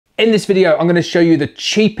In this video, I'm going to show you the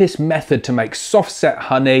cheapest method to make soft set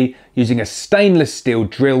honey using a stainless steel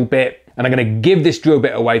drill bit, and I'm going to give this drill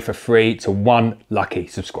bit away for free to one lucky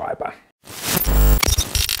subscriber.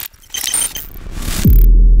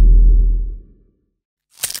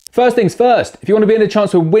 First things first, if you want to be in a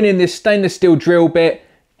chance of winning this stainless steel drill bit,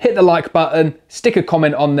 hit the like button, stick a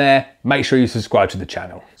comment on there, make sure you subscribe to the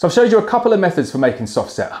channel. So I've showed you a couple of methods for making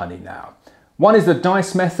soft set honey now. One is the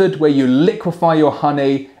dice method, where you liquefy your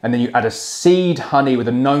honey and then you add a seed honey with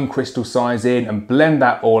a known crystal size in and blend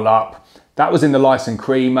that all up. That was in the lice and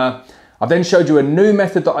creamer. I've then showed you a new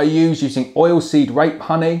method that I use using oilseed rape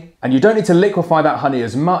honey, and you don't need to liquefy that honey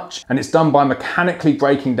as much, and it's done by mechanically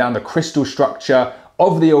breaking down the crystal structure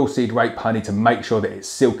of the oilseed rape honey to make sure that it's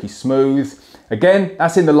silky smooth. Again,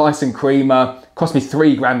 that's in the lice and creamer. Cost me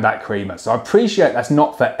 £3 that creamer, so I appreciate that's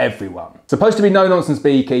not for everyone. Supposed to be no nonsense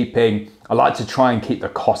beekeeping. I like to try and keep the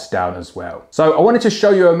cost down as well. So I wanted to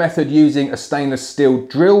show you a method using a stainless steel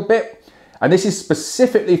drill bit, and this is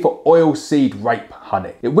specifically for oilseed rape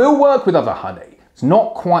honey. It will work with other honey. It's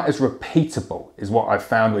not quite as repeatable is what I've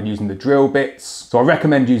found when using the drill bits. So I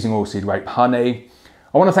recommend using oilseed rape honey.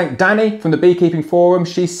 I want to thank Danny from the Beekeeping Forum.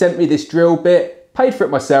 She sent me this drill bit, paid for it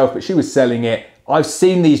myself, but she was selling it. I've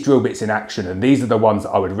seen these drill bits in action, and these are the ones that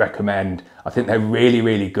I would recommend. I think they're really,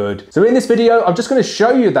 really good. So in this video, I'm just going to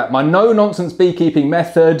show you that my no-nonsense beekeeping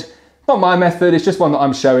method, not my method, it's just one that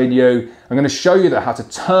I'm showing you. I'm going to show you how to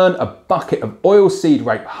turn a bucket of oilseed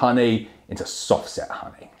rape honey into soft set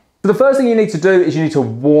honey. So the first thing you need to do is you need to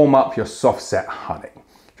warm up your soft set honey.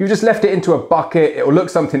 If you've just left it into a bucket, it will look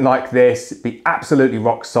something like this, be absolutely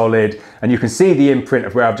rock solid, and you can see the imprint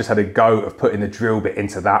of where I've just had a go of putting the drill bit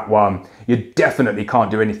into that one. You definitely can't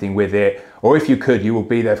do anything with it, or if you could, you will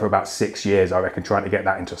be there for about 6 years, I reckon, trying to get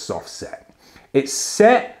that into soft set. It's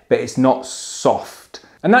set, but it's not soft.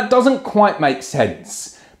 And that doesn't quite make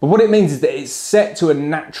sense, but what it means is that it's set to a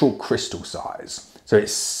natural crystal size. So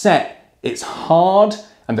it's set, it's hard,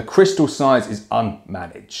 and the crystal size is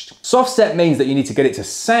unmanaged. Soft set means that you need to get it to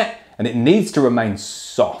set and it needs to remain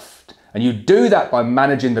soft. And you do that by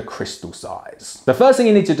managing the crystal size. The first thing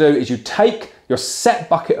you need to do is you take your set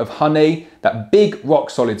bucket of honey, that big rock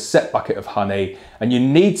solid set bucket of honey, and you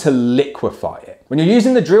need to liquefy it. When you're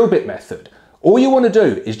using the drill bit method, all you want to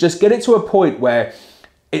do is just get it to a point where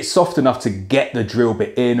it's soft enough to get the drill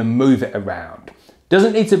bit in and move it around. It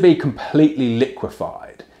doesn't need to be completely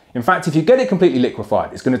liquefied. In fact, if you get it completely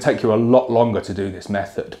liquefied, it's going to take you a lot longer to do this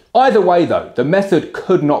method. Either way though, the method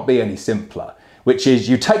could not be any simpler, which is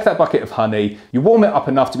you take that bucket of honey, you warm it up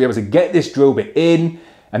enough to be able to get this drill bit in,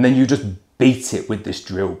 and then you just beat it with this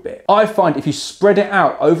drill bit. I find if you spread it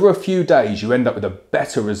out over a few days, you end up with a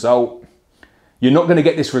better result. You're not going to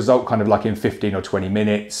get this result kind of like in 15 or 20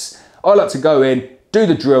 minutes. I like to go in, do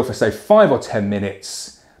the drill for say 5 or 10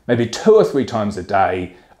 minutes, maybe 2 or 3 times a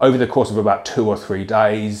day, over the course of about 2 or 3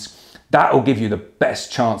 days. That will give you the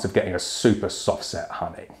best chance of getting a super soft set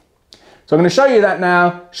honey. So I'm going to show you that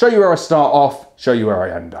now, show you where I start off, show you where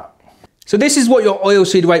I end up. So this is what your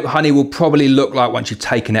oilseed rape honey will probably look like once you've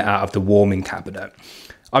taken it out of the warming cabinet.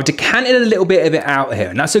 I've decanted a little bit of it out here,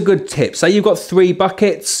 and that's a good tip. Say you've got 3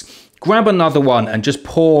 buckets, grab another one and just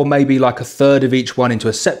pour maybe like a third of each one into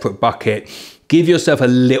a separate bucket. Give yourself a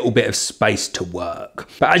little bit of space to work.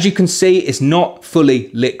 But as you can see, it's not fully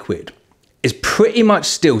liquid. It's pretty much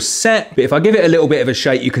still set, but if I give it a little bit of a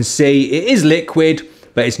shake, you can see it is liquid,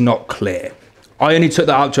 but it's not clear. I only took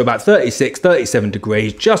that up to about 36, 37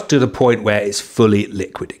 degrees, just to the point where it's fully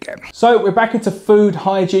liquid again. So we're back into food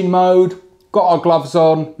hygiene mode. Got our gloves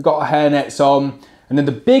on, we've got our hairnets on. And then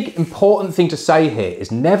the big important thing to say here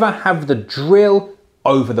is never have the drill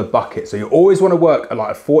over the bucket. So you always want to work at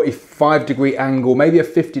like a 45-degree angle, maybe a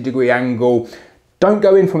 50-degree angle. Don't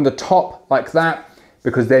go in from the top like that,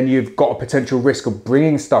 because then you've got a potential risk of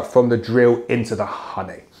bringing stuff from the drill into the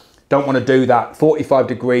honey. Don't want to do that. 45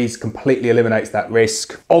 degrees completely eliminates that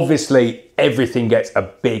risk. Obviously, everything gets a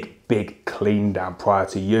big clean down prior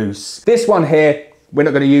to use. This one here, we're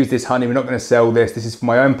not going to use this honey. We're not going to sell this. This is for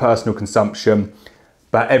my own personal consumption,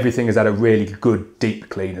 but everything has had a really good deep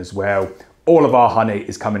clean as well. All of our honey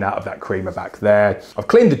is coming out of that creamer back there. I've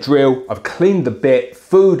cleaned the drill, I've cleaned the bit,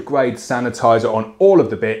 food grade sanitizer on all of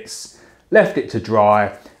the bits, left it to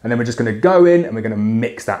dry, and then we're just gonna go in and we're gonna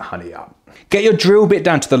mix that honey up. Get your drill bit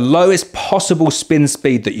down to the lowest possible spin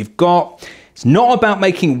speed that you've got. It's not about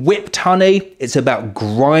making whipped honey, it's about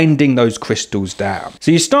grinding those crystals down. So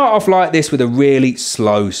you start off like this with a really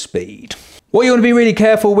slow speed. What you want to be really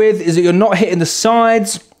careful with is that you're not hitting the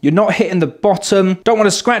sides You're not hitting the bottom. Don't want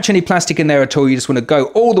to scratch any plastic in there at all. You just want to go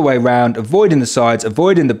all the way around, avoiding the sides,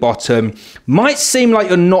 avoiding the bottom. Might seem like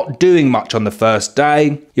you're not doing much on the first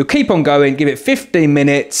day. You'll keep on going, give it 15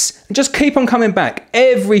 minutes, and just keep on coming back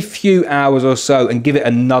every few hours or so and give it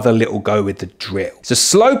another little go with the drill. It's a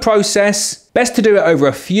slow process. Best to do it over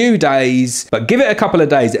a few days, but give it a couple of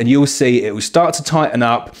days and you'll see it will start to tighten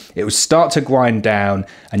up, it will start to grind down,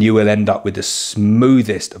 and you will end up with the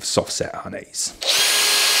smoothest of soft set honeys.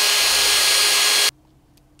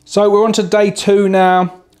 So we're on to day 2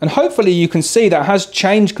 now, and hopefully you can see that has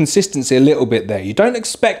changed consistency a little bit there. You don't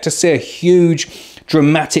expect to see a huge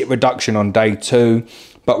dramatic reduction on day 2,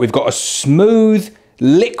 but we've got a smooth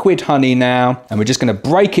liquid honey now, and we're just going to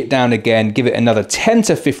break it down again, give it another 10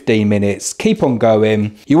 to 15 minutes, keep on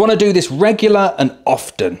going. You want to do this regular and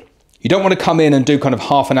often. You don't want to come in and do kind of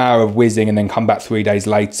half an hour of whizzing and then come back 3 days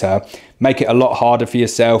later. Make it a lot harder for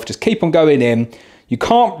yourself. Just keep on going in. You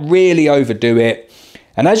can't really overdo it.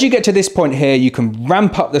 And as you get to this point here, you can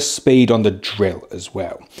ramp up the speed on the drill as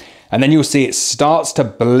well. And then you'll see it starts to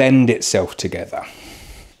blend itself together.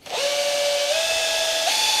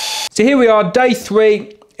 So here we are, day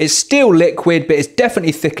 3. It's still liquid, but it's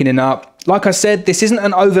definitely thickening up. Like I said, this isn't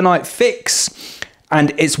an overnight fix.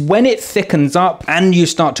 And it's when it thickens up and you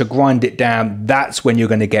start to grind it down, that's when you're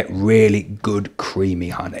going to get really good creamy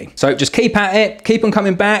honey. So just keep at it, keep on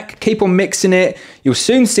coming back, keep on mixing it. You'll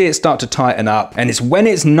soon see it start to tighten up. And it's when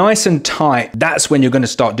it's nice and tight, that's when you're going to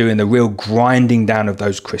start doing the real grinding down of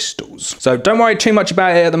those crystals. So don't worry too much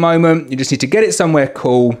about it at the moment. You just need to get it somewhere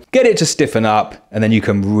cool, get it to stiffen up, and then you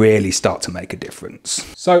can really start to make a difference.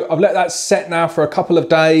 So I've let that set now for a couple of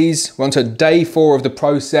days. We're on to day 4 of the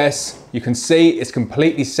process. You can see it's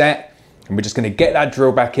completely set, and we're just going to get that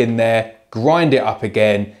drill back in there, grind it up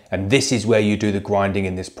again, and this is where you do the grinding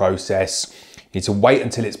in this process. You need to wait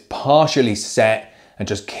until it's partially set and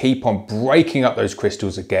just keep on breaking up those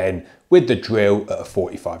crystals again with the drill at a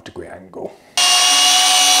 45-degree angle.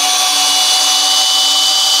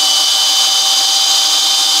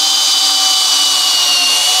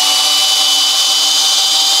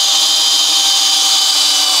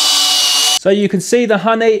 So you can see the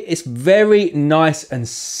honey, it's very nice and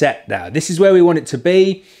set now. This is where we want it to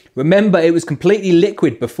be. Remember, it was completely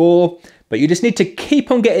liquid before, but you just need to keep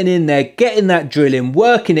on getting in there, getting that drill in,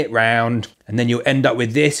 working it round, and then you'll end up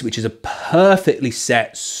with this, which is a perfectly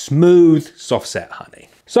set, smooth, soft set honey.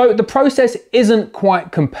 So the process isn't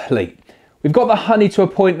quite complete. We've got the honey to a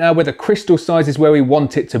point now where the crystal size is where we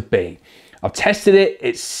want it to be. I've tested it,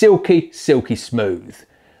 it's silky, silky smooth.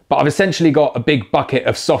 But I've essentially got a big bucket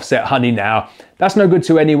of soft set honey now. That's no good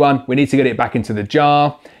to anyone. We need to get it back into the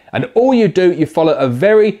jar. And all you do, you follow a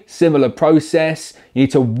very similar process. You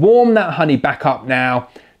need to warm that honey back up now.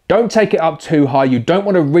 Don't take it up too high. You don't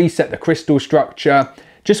want to reset the crystal structure.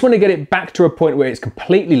 Just want to get it back to a point where it's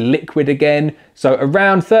completely liquid again. So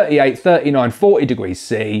around 38, 39, 40 degrees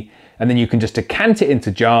C. And then you can just decant it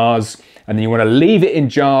into jars. And then you want to leave it in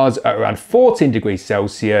jars at around 14 degrees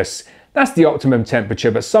Celsius. That's the optimum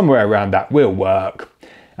temperature, but somewhere around that will work.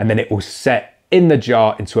 And then it will set in the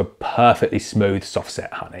jar into a perfectly smooth soft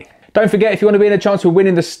set honey. Don't forget, if you want to be in a chance of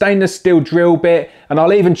winning the stainless steel drill bit, and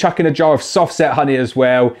I'll even chuck in a jar of soft set honey as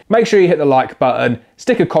well, make sure you hit the like button,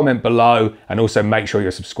 stick a comment below, and also make sure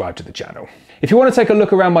you're subscribed to the channel. If you want to take a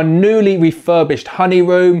look around my newly refurbished honey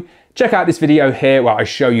room, check out this video here where I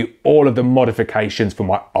show you all of the modifications for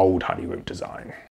my old honey room design.